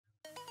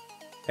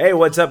Hey,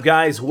 what's up,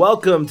 guys?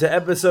 Welcome to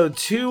episode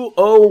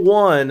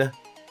 201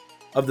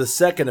 of the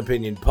Second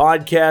Opinion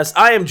Podcast.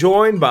 I am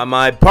joined by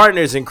my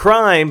partners in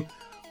crime,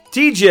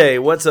 TJ.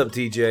 What's up,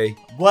 TJ?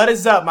 What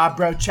is up, my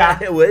bro?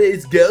 Chop. What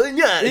is going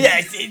on?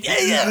 Yes.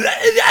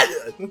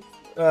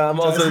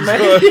 I'm also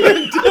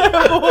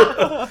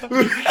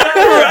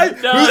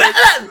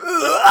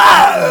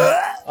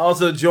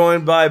also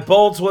joined by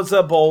Bolts. What's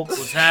up, Bolts?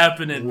 What's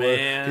happening,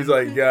 man? He's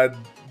like, God.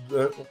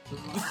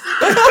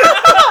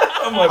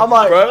 I'm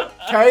like, bro,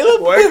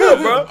 Caleb? wake up,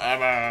 bro.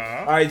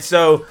 All right,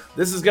 so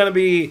this is going to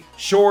be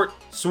short,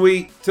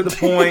 sweet, to the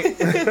point.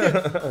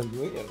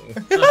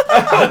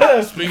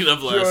 Speaking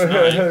of last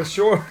night.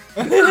 Sure.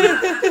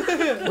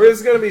 We're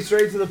just going to be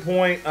straight to the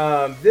point.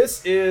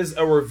 This is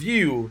a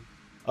review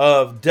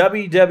of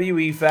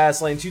WWE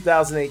Fastlane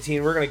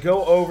 2018. We're going to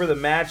go over the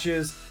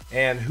matches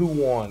and who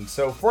won.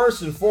 So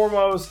first and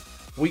foremost,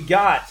 we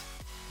got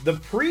the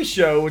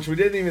pre-show, which we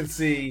didn't even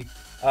see.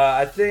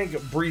 I think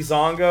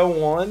Breezango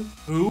won.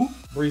 Who?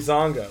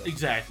 Breezango.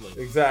 Exactly.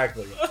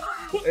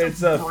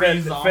 It's a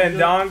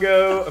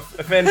Breezango?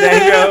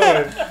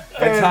 Fandango,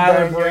 and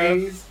Tyler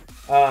Breeze.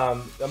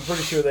 I'm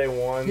pretty sure they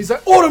won. He's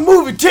like, order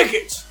movie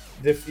tickets!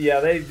 They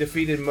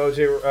defeated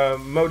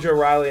Mojo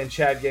Riley and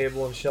Chad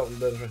Gable and Shelton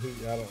Benjamin, who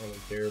I don't really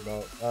care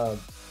about.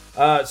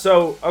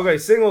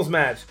 Singles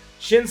match.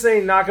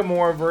 Shinsuke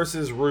Nakamura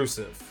versus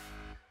Rusev.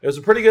 It was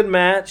a pretty good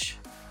match.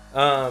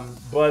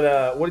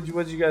 But what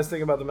did you guys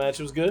think about the match?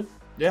 It was good.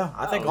 Yeah,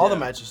 I think all the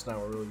matches tonight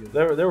were really good.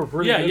 They were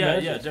pretty good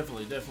matches. Yeah,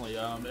 definitely.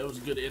 It was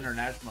a good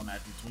international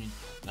match between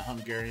the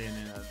Hungarian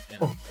and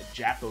a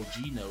Jacko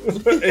Gino.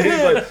 He's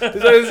like,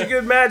 it was a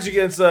good match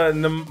against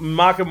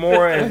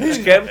Nakamura and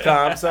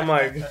Kevcom. So I'm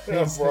like,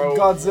 bro,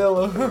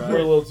 Godzilla. we're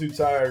a little too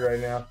tired right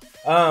now.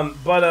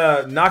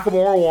 But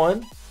Nakamura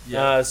won.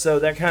 Yeah. So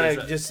that kind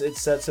of it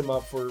sets him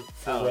up for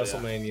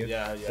WrestleMania.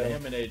 Yeah. So.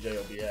 Him and AJ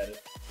will be at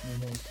it.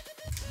 Mm-hmm.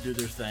 Do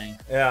their thing.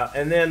 Yeah,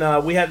 and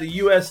then we had the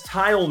U.S.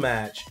 title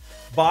match.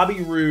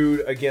 Bobby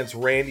Roode against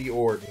Randy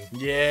Orton.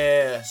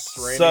 Yes.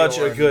 Such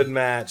a good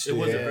match. It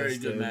was a dude. very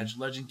good match.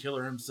 Legend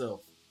Killer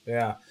himself.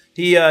 Yeah.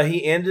 He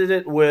ended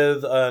it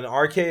with an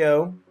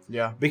RKO.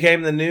 Yeah.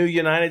 Became the new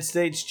United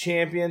States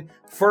champion.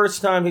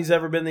 First time he's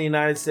ever been the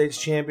United States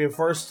champion.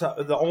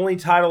 The only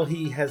title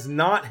he has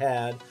not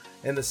had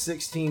in the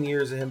 16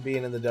 years of him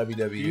being in the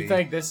WWE. Do you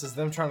think this is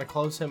them trying to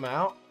close him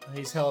out?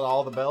 He's held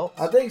all the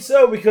belts? I think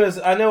so, because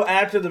I know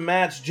after the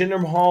match,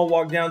 Jinder Mahal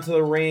walked down to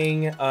the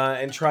ring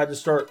and tried to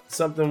start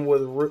something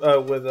with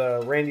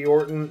Randy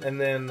Orton,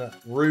 and then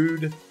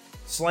Rude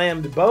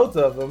slammed both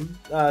of them.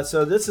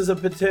 So this is a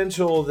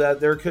potential that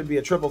there could be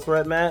a triple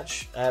threat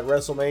match at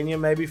WrestleMania,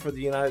 maybe for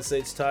the United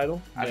States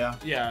title. Yeah,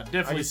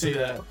 definitely can see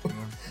that.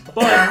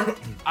 But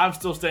I'm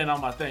still staying on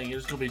my thing.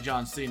 It's going to be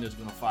John Cena that's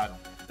going to fight him.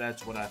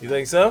 That's what I think. You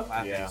think so?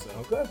 I think so.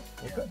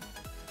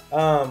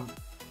 Okay.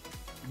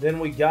 Then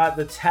we got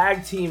the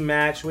tag team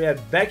match. We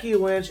had Becky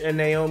Lynch and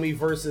Naomi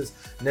versus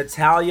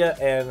Natalya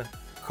and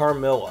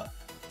Carmella.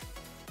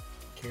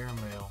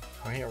 Caramel.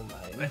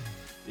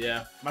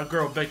 Yeah, my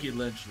girl Becky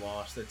Lynch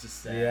lost. That's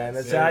just sad. Yeah,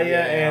 Natalya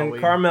and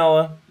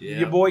Carmella. Yeah.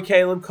 Your boy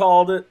Caleb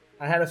called it.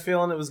 I had a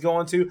feeling it was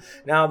going to.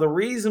 Now, the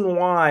reason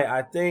why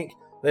I think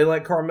they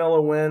let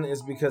Carmella win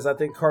is because I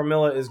think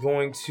Carmella is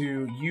going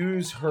to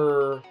use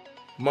her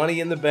Money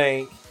in the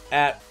Bank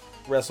at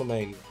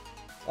WrestleMania.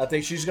 I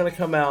think she's going to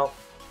come out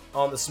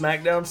on the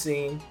SmackDown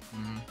scene.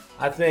 Mm-hmm.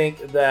 I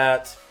think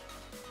that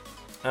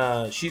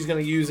she's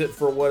going to use it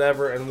for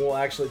whatever, and we'll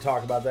actually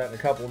talk about that in a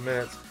couple of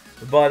minutes.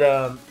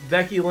 But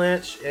Becky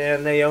Lynch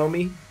and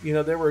Naomi,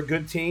 they were a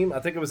good team. I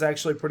think it was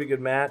actually a pretty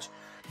good match.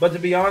 But to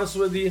be honest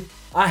with you,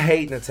 I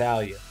hate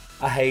Natalya.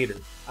 I hate her.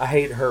 I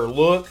hate her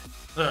look.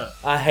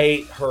 I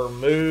hate her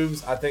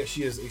moves. I think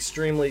she is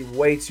extremely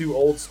way too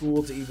old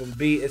school to even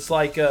be. It's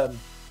like, who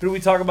did we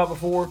talk about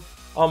before?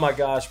 Oh my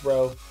gosh,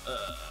 bro.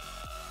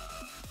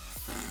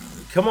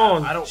 Come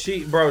on.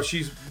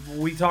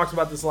 We talked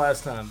about this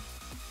last time.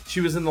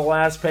 She was in the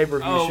last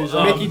pay-per-view. She was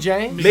on Mickie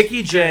James?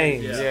 Mickie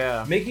James.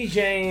 Yeah. Mickie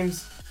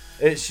James.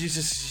 She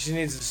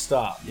needs to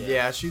stop.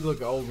 Yeah, she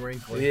looked old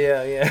wrinkly.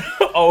 Yeah.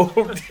 Oh,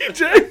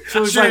 DJ. She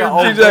looks like an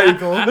old DJ.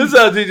 wrinkle. This is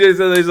how DJ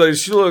said. He's like,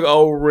 she look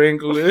old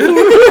wrinkly.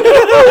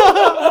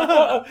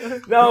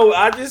 No,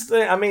 I just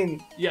think.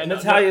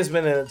 Natalya's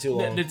been in it too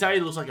long.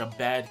 Natalya looks like a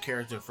bad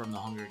character from the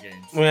Hunger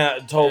Games. Yeah,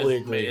 totally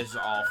agree. It's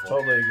awful.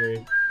 Totally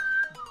agree.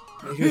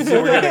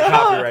 So we're getting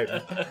copyright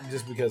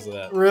just because of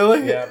that.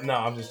 Really? Yeah. No,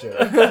 I'm just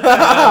joking.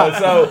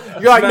 So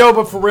you're like, no,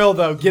 but for real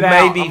though, get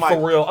out. Maybe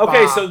for real.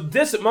 Okay, so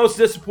this most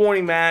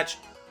disappointing match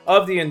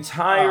of the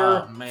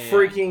entire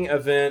freaking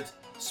event.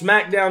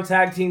 SmackDown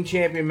Tag Team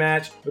Champion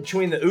match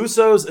between the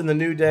Usos and the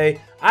New Day.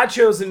 I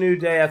chose the New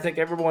Day. I think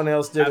everyone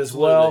else did as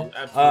well.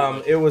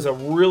 Absolutely. It was a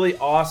really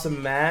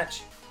awesome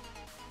match.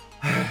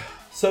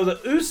 So the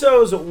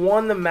Usos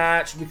won the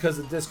match because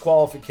of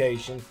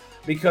disqualification.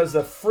 Because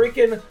the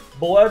freaking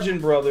Bludgeon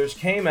Brothers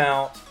came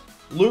out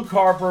Luke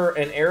Harper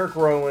and Eric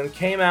Rowan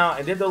came out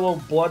and did their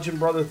little Bludgeon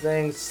Brother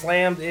thing,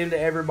 slammed into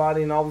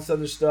everybody and all this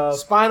other stuff.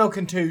 Spinal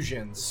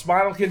contusions.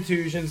 Spinal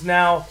contusions.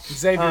 Now,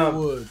 Xavier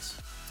Woods.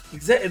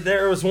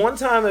 There was one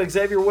time that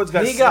Xavier Woods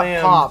got He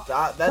slammed got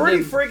popped.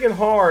 pretty freaking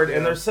hard, Yeah.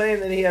 and they're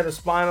saying that he had a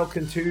spinal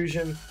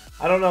contusion.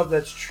 I don't know if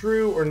that's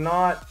true or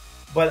not,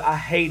 but I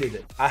hated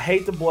it. I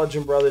hate the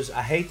Bludgeon Brothers.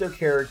 I hate their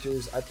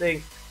characters. I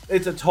think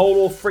it's a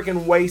total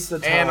freaking waste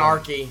of time.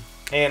 Anarchy.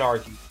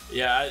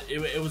 Yeah,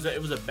 it was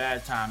a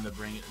bad time to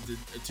bring it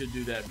to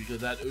do that, because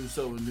that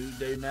Uso and New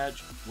Day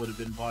match would have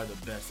been probably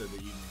the best of the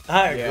evening.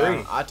 I agree.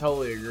 Yeah, I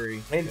totally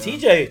agree. And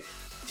yeah.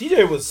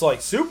 TJ was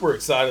like super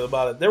excited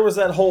about it. There was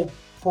that whole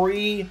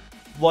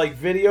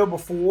video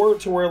before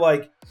to where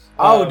like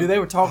Dude, they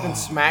were talking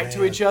smack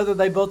to each other.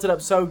 They built it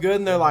up so good,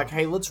 and they're like,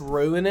 "Hey, let's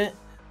ruin it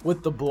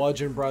with the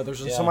Bludgeon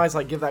Brothers." And somebody's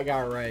like, "Give that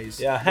guy a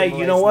raise." Yeah. Give Hey, him a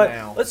you know raise what?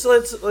 now. Let's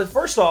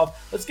first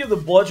off, let's give the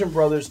Bludgeon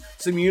Brothers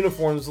some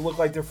uniforms that look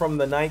like they're from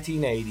the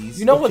 1980s.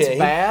 You know what's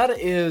bad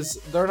is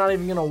they're not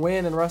even gonna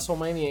win in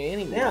WrestleMania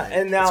anyway. Yeah,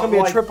 and now it's gonna be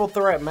like, a triple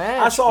threat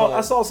match. I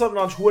saw something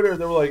on Twitter.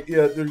 They were like,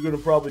 "Yeah, they're gonna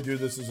probably do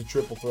this as a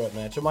triple threat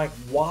match." I'm like,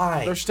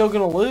 "Why?" They're still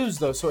gonna lose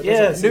though, so it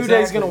yes, New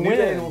Day's gonna New win.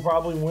 Day will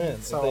probably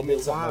win So, if they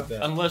did something like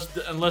that.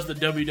 Unless the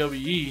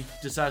WWE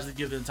decides to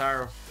give the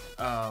entire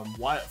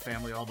Wyatt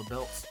family all the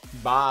belts.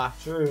 Bye.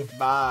 True.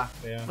 Bye.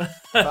 Yeah.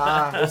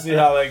 Bye. We'll see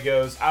how that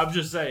goes. I'm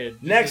just saying.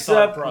 Next just a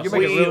thought up, process. You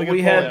make a really good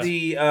we had point.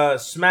 the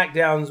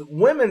SmackDown's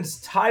women's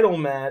title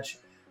match.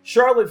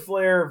 Charlotte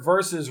Flair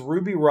versus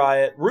Ruby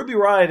Riott. Ruby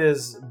Riott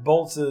is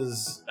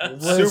Bolts' super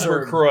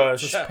Lizard.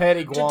 crush. Just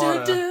petty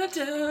guana.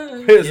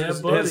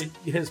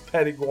 His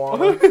petty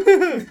guana.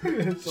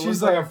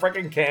 She's like a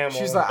freaking camel.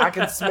 She's like, I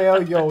can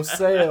smell your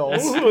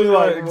cells.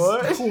 like,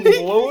 what?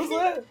 What was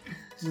that?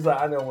 She's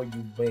like, I know where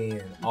you've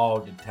been all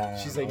the time.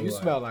 She's like, I'm you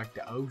smell like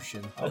the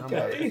ocean. And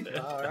Okay. I'm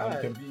like, all I'm right.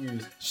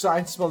 confused. She's like, I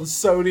can smell the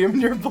sodium in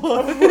your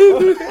blood.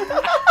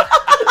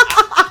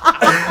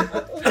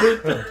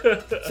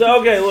 So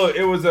okay, look,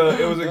 it was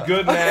a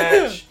good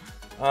match.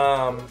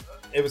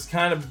 It was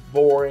kind of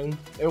boring.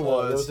 It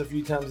was. There was a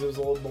few times it was a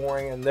little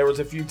boring, and there was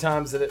a few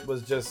times that it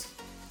was just.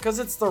 Because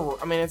it's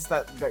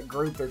that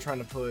group they're trying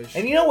to push.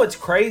 And you know what's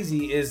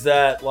crazy is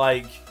that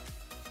like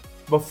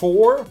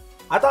before,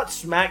 I thought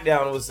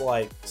SmackDown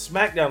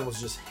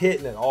was just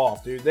hitting it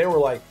off, dude. They were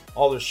like,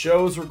 all their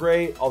shows were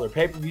great, all their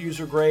pay-per-views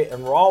were great,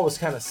 and Raw was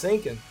kind of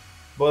sinking.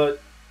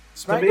 But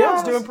SmackDown's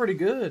honest, doing pretty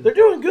good. they're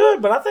doing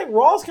good, but I think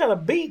Raw's kind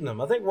of beating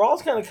them. I think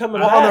Raw's kind of coming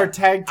Well, back. on their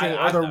tag team,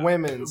 I- or their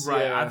women's.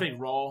 Right, Yeah. I think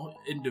Raw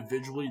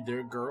individually,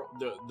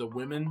 the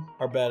women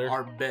are better.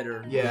 are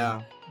better.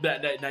 Yeah.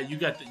 Now you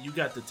got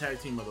the tag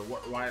team of the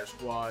Riot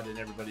Squad and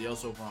everybody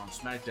else over on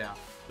SmackDown,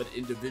 but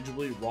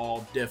individually, Raw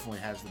definitely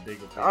has the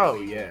bigger. Oh,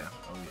 yeah.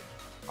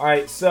 All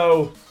right,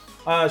 so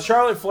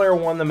Charlotte Flair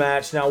won the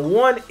match. Now,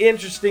 one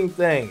interesting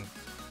thing.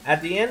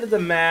 At the end of the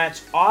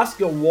match,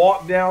 Asuka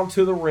walked down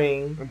to the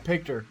ring And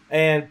picked her.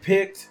 and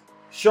picked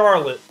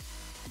Charlotte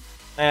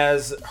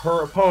as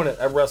her opponent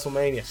at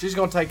WrestleMania. She's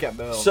going to take that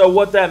belt. So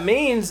what that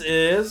means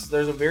is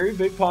there's a very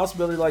big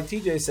possibility, like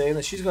TJ saying,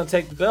 that she's going to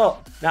take the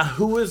belt. Now,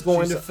 who is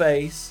going to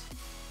face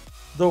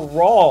the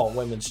Raw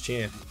Women's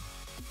Champion?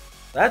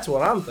 That's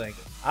what I'm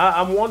thinking.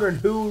 I'm wondering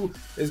who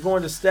is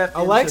going to step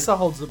into... Alexa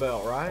holds the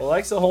belt, right?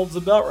 Alexa holds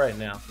the belt right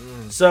now.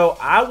 So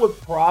I would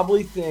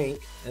probably think,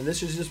 and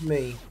this is just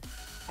me,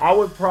 I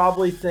would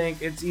probably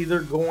think it's either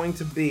going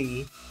to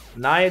be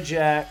Nia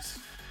Jax,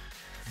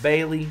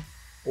 Bayley,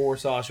 or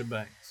Sasha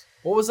Banks.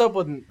 What was up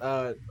with,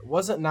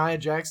 wasn't Nia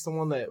Jax the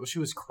one that she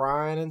was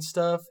crying and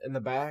stuff in the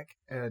back?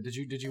 Did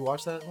you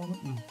watch that one?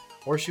 Mm-mm.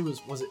 Where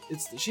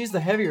she's the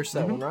heavier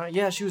set one, right?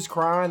 Yeah, she was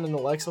crying and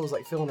Alexa was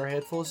like filling her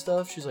head full of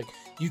stuff. She's like,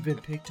 you've been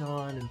picked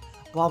on and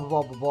blah, blah,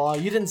 blah, blah, blah.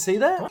 You didn't see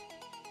that?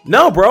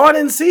 No, bro, I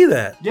didn't see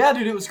that. Yeah,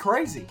 dude, it was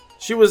crazy.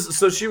 She was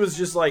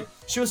just like,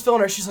 She was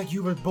filling her. She's like,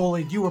 you were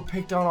bullied. You were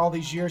picked on all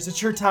these years.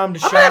 It's your time to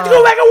shine. I'm gonna have to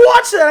go back and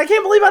watch that. I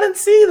can't believe I didn't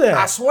see that.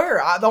 I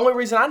swear. The only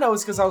reason I know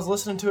is because I was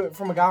listening to it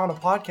from a guy on a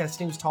podcast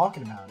and he was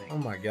talking about it. Oh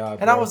my god.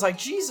 And I was like,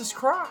 Jesus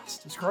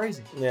Christ. It's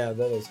crazy. yeah,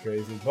 that is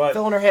crazy. But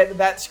Filling her head,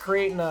 that's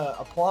creating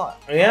a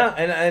plot. yeah,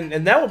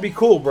 and that would be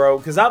cool, bro.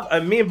 Because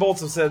me and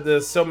Bolts have said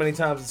this so many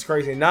times. It's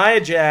crazy.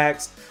 Nia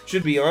Jax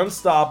should be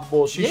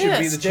unstoppable. She should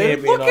be the dude,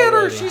 champion. Look at her.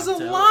 already. She's a I'm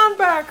telling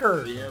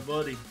linebacker. Yeah,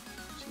 buddy.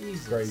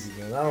 Jesus. Crazy,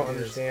 man. I don't It is.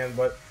 understand.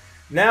 But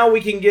now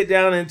we can get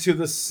down into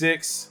the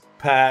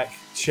 6-pack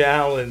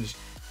challenge,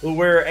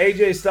 where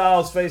AJ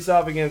Styles faced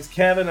off against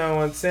Kevin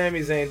Owens, Sami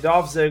Zayn,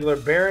 Dolph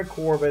Ziggler, Baron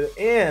Corbin,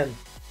 and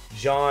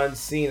John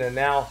Cena.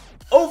 Now,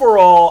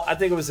 overall, I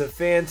think it was a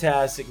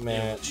fantastic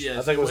match. Yes,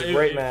 I think it was a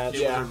great match.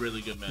 It was a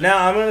really good match.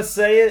 Now, I'm going to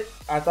say it.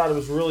 I thought it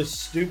was really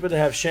stupid to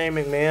have Shane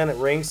McMahon at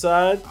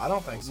ringside. I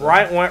don't think so.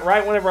 Right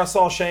whenever I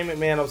saw Shane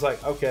McMahon, I was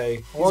like,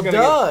 okay. Well,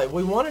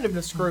 we wanted him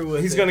to screw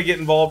with He's it. going to get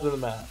involved in the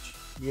match.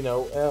 You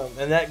know,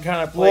 and that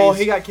kind of plays. Well,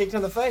 he got kicked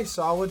in the face,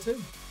 so I would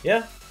too.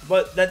 Yeah,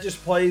 but that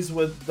just plays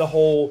with the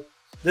whole.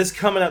 This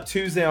coming up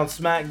Tuesday on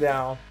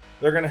SmackDown,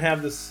 they're going to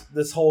have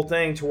this whole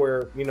thing to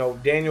where, you know,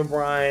 Daniel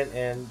Bryan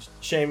and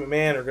Shane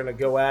McMahon are going to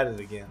go at it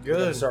again. They're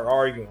gonna Good. start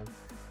arguing.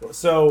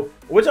 So,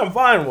 which I'm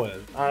fine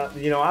with.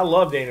 You know, I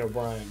love Daniel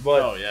Bryan,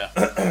 but Oh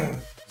yeah.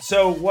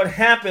 so what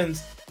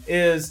happens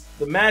is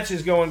the match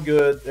is going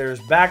good.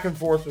 There's back and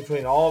forth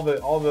between all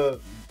the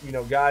you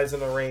know, guys in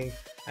the ring,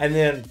 and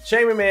then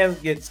Shane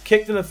McMahon gets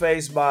kicked in the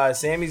face by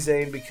Sami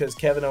Zayn because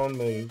Kevin Owens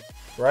moved.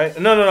 Right?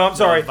 No. I'm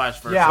sorry. Vice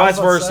versa. Yeah, I was Vice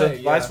about to versa.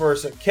 say, Vice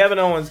versa. Kevin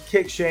Owens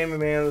kicks Shane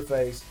McMahon in the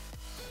face.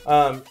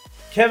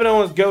 Kevin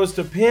Owens goes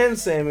to pin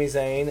Sami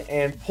Zayn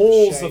and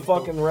pulls the Shameful.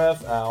 fucking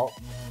ref out.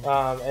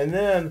 And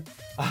then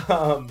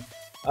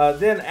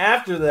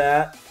after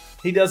that,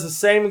 he does the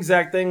same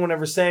exact thing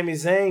whenever Sami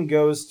Zayn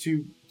goes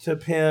to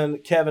pin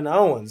Kevin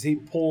Owens. He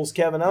pulls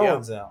Kevin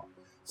Owens out.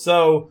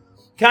 So,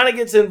 kind of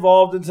gets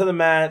involved into the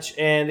match,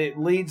 and it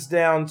leads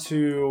down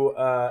to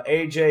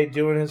AJ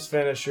doing his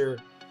finisher,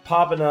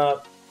 popping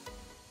up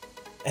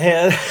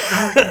and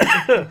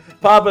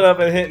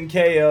hitting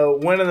KO,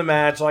 winning the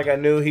match like I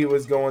knew he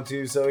was going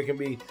to, so it can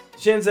be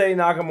Shinsuke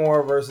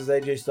Nakamura versus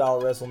AJ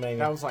Styles at WrestleMania.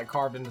 That was like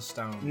carved into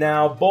stone.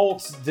 Now,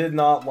 Bolts did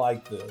not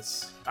like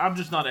this. I'm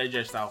just not an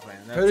AJ Styles fan.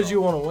 That's Who did all.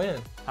 you want to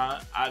win?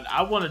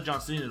 I wanted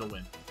John Cena to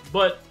win,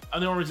 but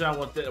the only reason I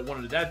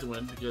wanted that to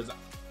win because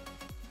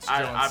It's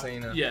John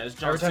Cena. Yeah, it's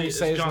John Every time Cena. you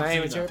say it's his John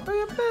name, Cena. It's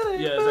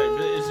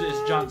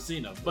John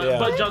Cena.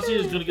 But John Cena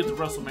is going to get to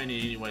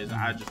WrestleMania anyways.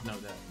 I just know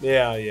that.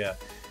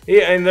 Yeah.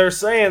 And they're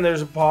saying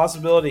there's a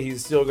possibility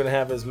he's still going to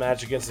have his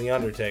match against The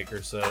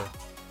Undertaker, so...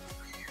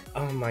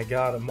 Oh my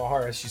God,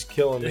 Amara, she's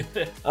killing me.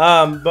 You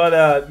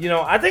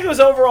know, I think it was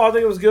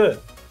good.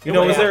 You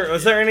know,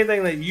 was there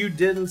anything that you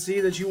didn't see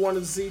that you wanted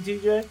to see,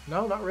 TJ?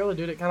 No, not really,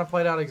 dude. It kind of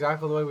played out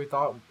exactly the way we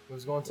thought it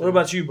was going to. What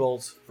about you,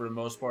 Bolts? For the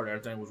most part,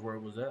 everything was where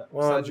it was at.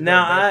 Well, Besides your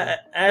now girl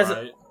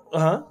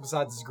Right?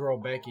 Besides this girl,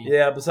 Becky.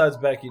 Yeah, besides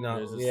Becky, not.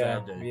 It was a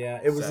Yeah, sad day. yeah,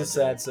 it was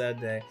Sad a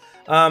sad day.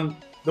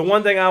 The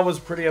one thing I was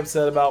pretty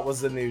upset about was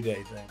the New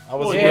Day thing. I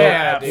was, Well,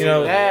 yeah, dude, you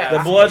know, that- the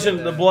I Bludgeon,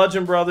 hated the that.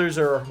 Bludgeon Brothers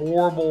are a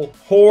horrible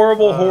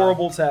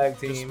tag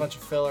team. Just a bunch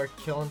of filler,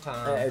 killing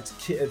time.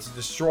 It's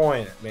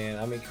destroying it, man.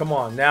 I mean, come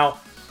on. Now,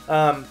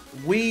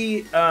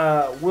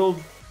 we'll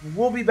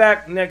be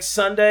back next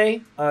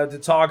Sunday to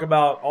talk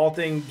about all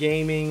things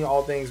gaming,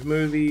 all things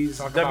movies,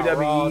 Talk WWE, about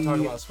Raw, talk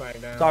about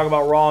SmackDown. talk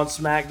about Raw and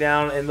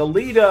SmackDown, and the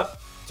lead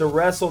up to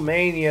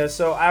WrestleMania.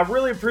 So I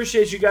really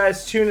appreciate you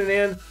guys tuning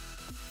in.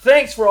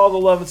 Thanks for all the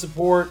love and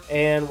support,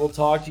 and we'll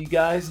talk to you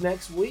guys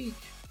next week.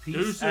 Peace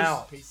Deuces.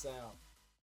 out. Peace out.